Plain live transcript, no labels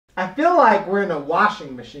I feel like we're in a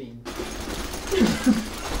washing machine.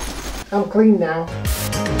 I'm clean now.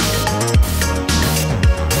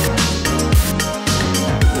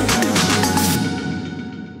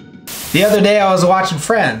 The other day I was watching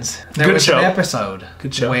Friends. There was an episode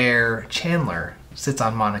where Chandler sits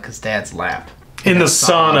on Monica's dad's lap. In the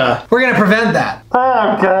sauna. We're gonna prevent that.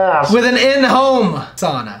 Oh gosh. With an in-home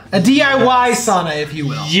sauna. A DIY sauna, if you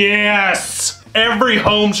will. Yes! Every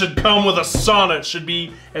home should come with a sauna. It should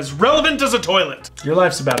be as relevant as a toilet. Your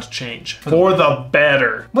life's about to change. For the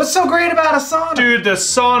better. What's so great about a sauna? Dude, the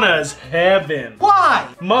sauna is heaven. Why?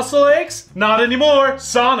 Muscle aches? Not anymore.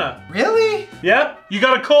 Sauna. Really? Yep. You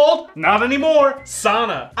got a cold? Not anymore.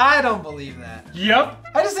 Sauna. I don't believe that. Yep.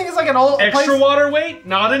 I just think it's like an old Extra water weight?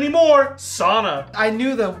 Not anymore. Sauna. I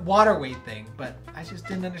knew the water weight thing, but I just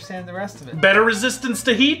didn't understand the rest of it. Better resistance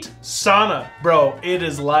to heat? Sauna. Bro, it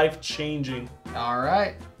is life changing. All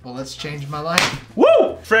right. Well, let's change my life.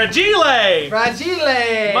 Woo! Fragile!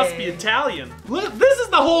 Fragile! Must be Italian. Look, this is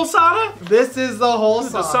the whole sauna? This is the whole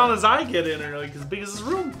sauna. The saunas I get in are like as big as this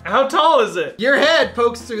room. How tall is it? Your head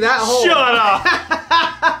pokes through that hole. Shut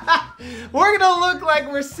up! We're gonna look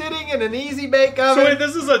like we're sitting in an easy bake oven. So wait,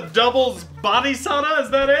 this is a doubles body sauna? Is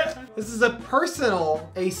that it? This is a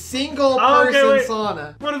single person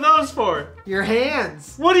sauna. What are those for? Your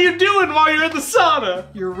hands. What are you doing while you're in the sauna?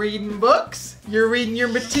 You're reading books. You're reading your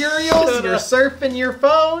materials. You're surfing your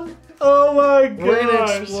phone. Oh my gosh. We're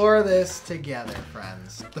gonna explore this together,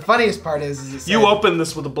 friends. The funniest part is it said, you opened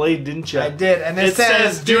this with a blade, didn't you? I did, and it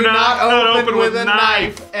says do not cut open with a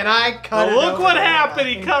knife. And I cut it. Look what happened.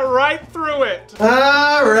 He cut right through it.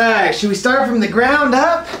 All right, should we start from the ground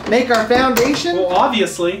up? Make our foundation? Well,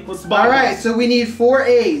 obviously. What's the bottom? All right, so we need 4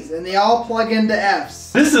 A's, and they all plug into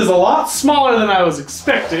F's. This is a lot smaller than I was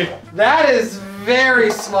expecting. That is very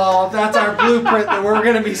small. That's our blueprint that we're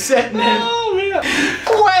gonna be sitting in. Oh man!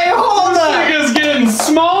 Wait, hold up! This thing is getting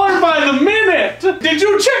smaller by the minute. Did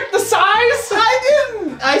you check the size? I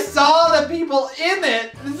didn't. I saw the people in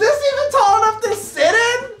it. Is this even tall enough to sit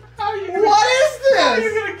in? What is this? How are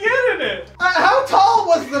you gonna get in it? How tall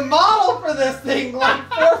was the model for this thing? Like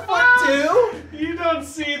 4'2"? You don't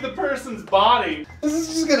see the person's body. This is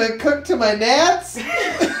just gonna cook to my nats.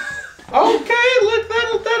 Okay, look,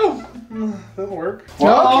 that'll work.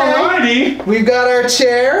 Well, okay. Alrighty. We've got our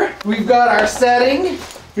chair. We've got our setting.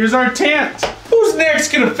 Here's our tent. Who's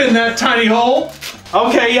next gonna fit in that tiny hole?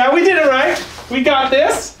 Okay, yeah, we did it right. We got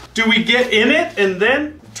this. Do we get in it and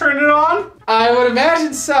then turn it on? I would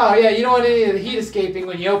imagine so. Yeah, you don't want any of the heat escaping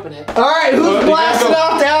when you open it. All right, who's blasting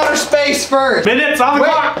off to outer space first? Minutes on the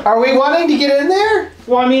clock. Are we wanting to get in there?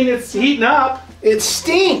 Well, I mean, it's heating up. It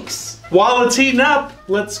stinks. While it's heating up,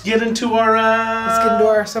 let's get into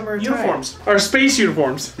our summer uniforms. Our space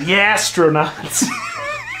uniforms. The astronauts.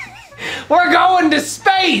 We're going to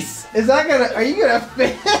space. Is that gonna? Are you gonna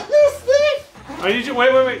fit this thing? I need you.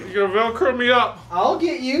 Wait. You're gonna Velcro me up. I'll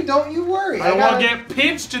get you. Don't you worry. I won't get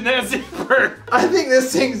pinched in that zipper. I think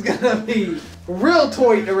this thing's gonna be real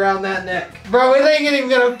tight around that neck, bro. It ain't even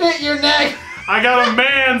gonna fit your neck. I got a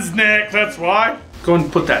man's neck. That's why. Go ahead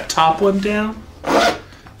and put that top one down.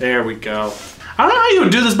 There we go. I don't know how you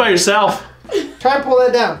would do this by yourself. Try and pull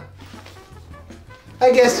that down.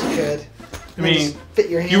 I guess you could. I mean, just fit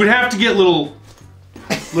your hand. You would have to get little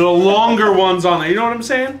longer ones on there. You know what I'm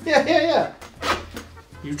saying? Yeah.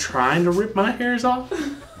 You trying to rip my hairs off?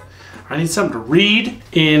 I need something to read.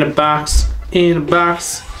 In a box.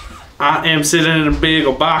 I am sitting in a big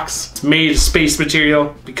old box. It's made of space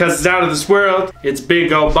material. Because it's out of this world, it's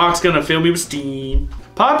big old box gonna fill me with steam.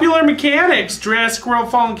 Popular mechanics, Jurassic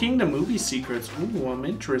World Fallen Kingdom, movie secrets. Ooh, I'm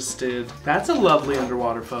interested. That's a lovely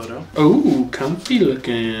underwater photo. Ooh, comfy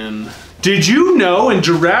looking. Did you know in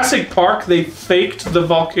Jurassic Park they faked the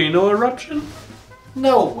volcano eruption?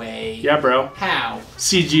 No way. Yeah, bro. How?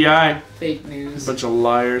 CGI. Fake news. Bunch of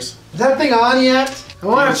liars. Is that thing on yet? I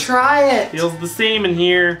want to try it. Feels the same in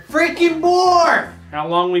here. Freaking bored. How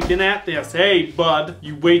long we been at this? Hey, bud,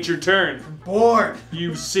 you wait your turn. I'm bored.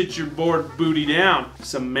 You sit your bored booty down.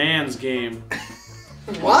 It's a man's game.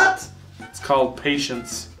 What? It's called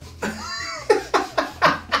patience.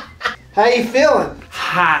 How you feeling?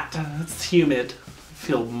 Hot. It's humid. I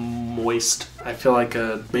feel moist. I feel like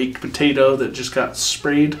a baked potato that just got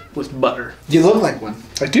sprayed with butter. You look like one.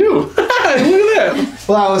 I do. Look at that.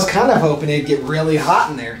 Well, I was kind of hoping it'd get really hot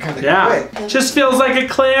in there kind of quick. Just feels like a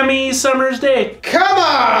clammy summer's day. Come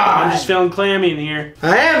on! I'm just feeling clammy in here.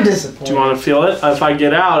 I am disappointed. Do you want to feel it? If I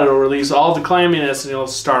get out, it'll release all the clamminess and it'll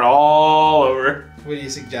start all over. What are you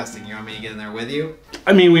suggesting? You want me to get in there with you?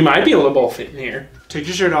 I mean, we might be able to both fit in here. Take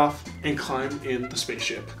your shirt off and climb in the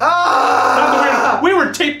spaceship. Ah! We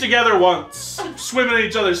were taped together once, swimming in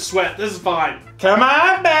each other's sweat. This is fine. Come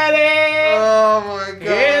on, Betty. Oh my god.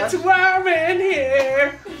 It's warm in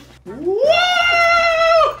here. Woo!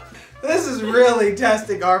 This is really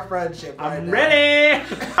testing our friendship right I'm now. ready.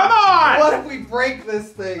 Come on. What if we break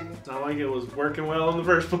this thing? It's not like it was working well in the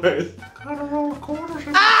first place. Gotta roll the quarters.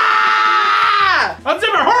 Ah! Unzip it,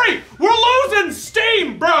 hurry! We're losing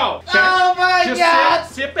steam, bro! Okay? Oh my god!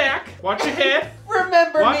 Sit back, watch your head.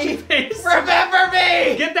 Remember watch me! Your face. Remember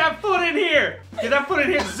me! Get that foot in here! Get that foot in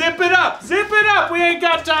here, zip it up! Zip it up! We ain't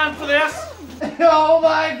got time for this! Oh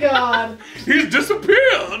my god! He's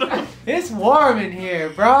disappeared! It's warm in here,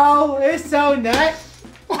 bro. It's so nice.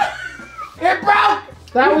 It broke!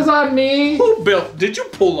 That was on me. Who built? Did you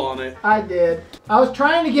pull on it? I did. I was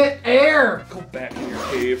trying to get air. Go back in your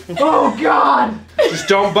cave. Oh god! Just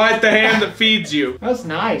don't bite the hand that feeds you. That's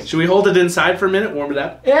nice. Should we hold it inside for a minute, warm it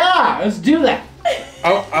up? Yeah, let's do that.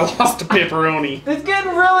 Oh, I lost a pepperoni. It's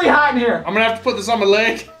getting really hot in here. I'm gonna have to put this on my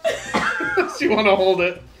leg. You want to hold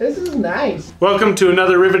it? This is nice. Welcome to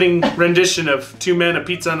another riveting rendition of Two Men, a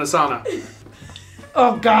Pizza, and a Sauna.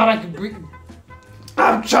 Oh god, I can breathe.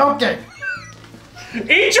 I'm choking.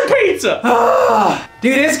 Eat your pizza!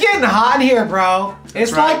 Dude, it's getting hot in here, bro.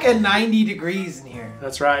 It's right. like a 90 degrees in here.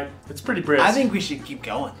 That's right. It's pretty brisk. I think we should keep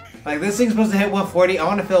going. Like, this thing's supposed to hit 140. I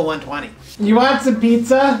want to fill 120. You want some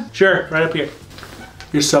pizza? Sure, right up here.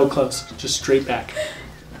 You're so close. Just straight back.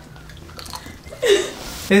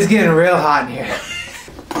 It's getting real hot in here.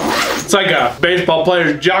 It's like a baseball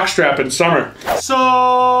player's jockstrap in summer.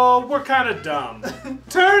 So, we're kind of dumb.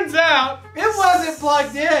 Turns out... It wasn't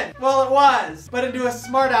plugged in. Well, it was, but into a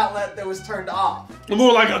smart outlet that was turned off.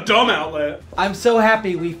 More like a dumb outlet. I'm so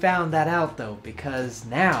happy we found that out, though, because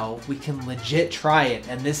now we can legit try it.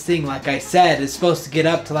 And this thing, like I said, is supposed to get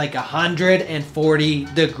up to like 140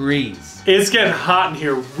 degrees. It's getting hot in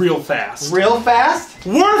here real fast. Real fast?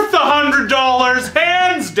 Worth the $100,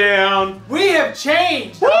 hands down. We have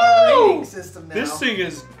changed Woo! our rating system now. This thing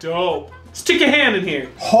is dope. Stick a hand in here.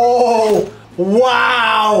 Oh,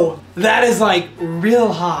 wow. That is like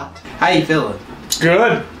real hot. How you feeling?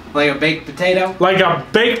 Good. Like a baked potato? Like a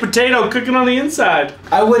baked potato cooking on the inside.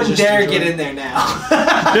 I wouldn't Just dare enjoy get it. in there now.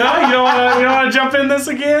 Yeah, you don't want to jump in this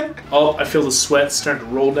again? Oh, I feel the sweat starting to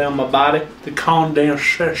roll down my body. The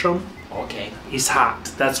condensation. Okay. He's hot.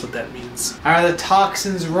 That's what that means. Are the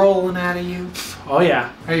toxins rolling out of you? Oh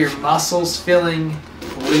yeah. Are your muscles feeling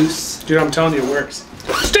loose? Dude, I'm telling you, it works.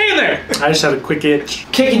 Stay in there! I just had a quick itch.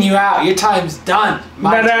 Kicking you out. Your time's done.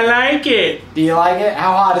 But I like it. Do you like it?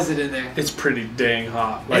 How hot is it in there? It's pretty dang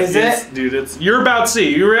hot. Like, Is it? Dude, it's... You're about to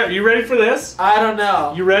see. You ready for this? I don't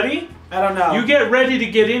know. You ready? I don't know. You get ready to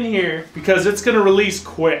get in here because it's gonna release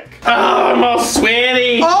quick. Oh, I'm all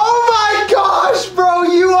sweaty. Oh my gosh, bro,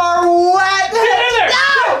 you are wet. Get in there!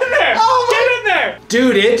 No! Get in there! Oh my... Get in there!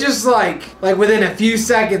 Dude, it just like within a few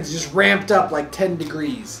seconds just ramped up like 10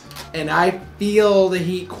 degrees. And I feel the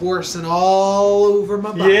heat coursing all over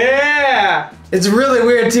my body. Yeah! It's really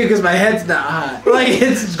weird too because my head's not hot. Like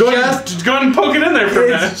it's Go ahead and poke it in there for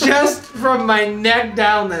a minute. It's just from my neck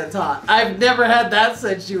down that it's hot. I've never had that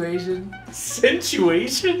situation.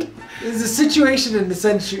 Situation? There's a situation in the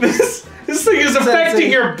situation. This thing is affecting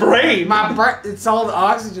your brain. My breath, it's all the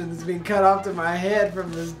oxygen that's being cut off to my head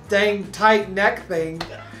from this dang tight neck thing.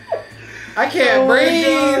 I can't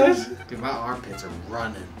breathe. Dude, my armpits are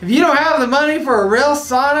running. If you don't have the money for a real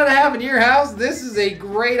sauna to have in your house, this is a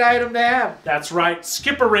great item to have. That's right.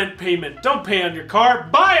 Skip a rent payment. Don't pay on your car.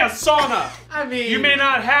 Buy a sauna. I mean, You may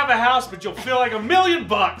not have a house, but you'll feel like $1 million.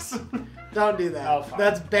 don't do that. Oh, fine.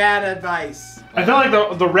 That's bad advice. I feel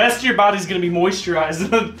like the rest of your body's gonna be moisturized,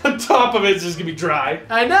 and the top of it's just gonna be dry.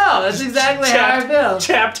 I know. That's exactly how I feel.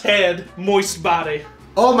 Chapped head, moist body.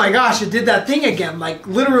 Oh my gosh, it did that thing again. Like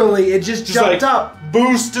literally, it just jumped like, up.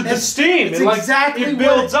 Boosted the steam. It's It exactly it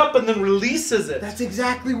builds up and then releases it. That's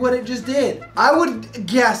exactly what it just did. I would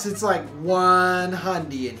guess it's like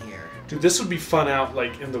 100 in here. Dude, this would be fun out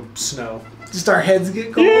like in the snow. Just our heads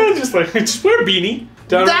get cold. Yeah, just wear a beanie.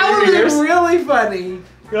 That would be really funny.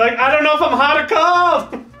 You're like, I don't know if I'm hot or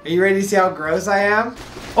cold. Are you ready to see how gross I am?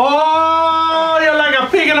 Oh, you're like a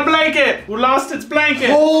pig in a blanket who lost its blanket.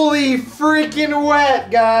 Holy freaking wet,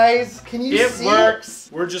 guys. Can you see it? Works.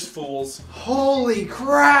 We're just fools. Holy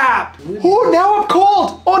crap. Oh, now I'm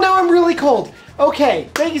cold. Oh, now I'm really cold. Okay,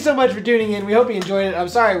 thank you so much for tuning in. We hope you enjoyed it. I'm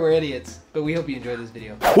sorry we're idiots, but we hope you enjoyed this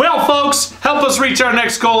video. Well, folks, help us reach our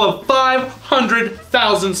next goal of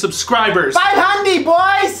 500,000 subscribers. 500,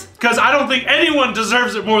 boys! Because I don't think anyone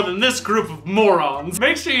deserves it more than this group of morons.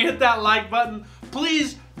 Make sure you hit that like button.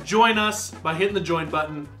 please join us by hitting the join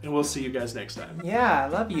button, and we'll see you guys next time. Yeah, I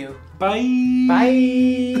love you. Bye.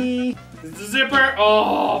 Bye. Is the zipper?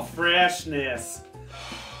 Oh, freshness.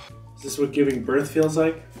 Is this what giving birth feels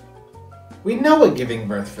like? We know what giving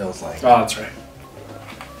birth feels like. Oh, that's right.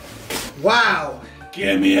 Wow.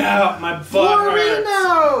 Get me out, my butt hurts.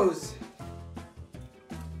 Florinos.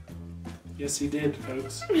 Yes, he did,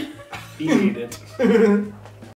 folks. He ate it.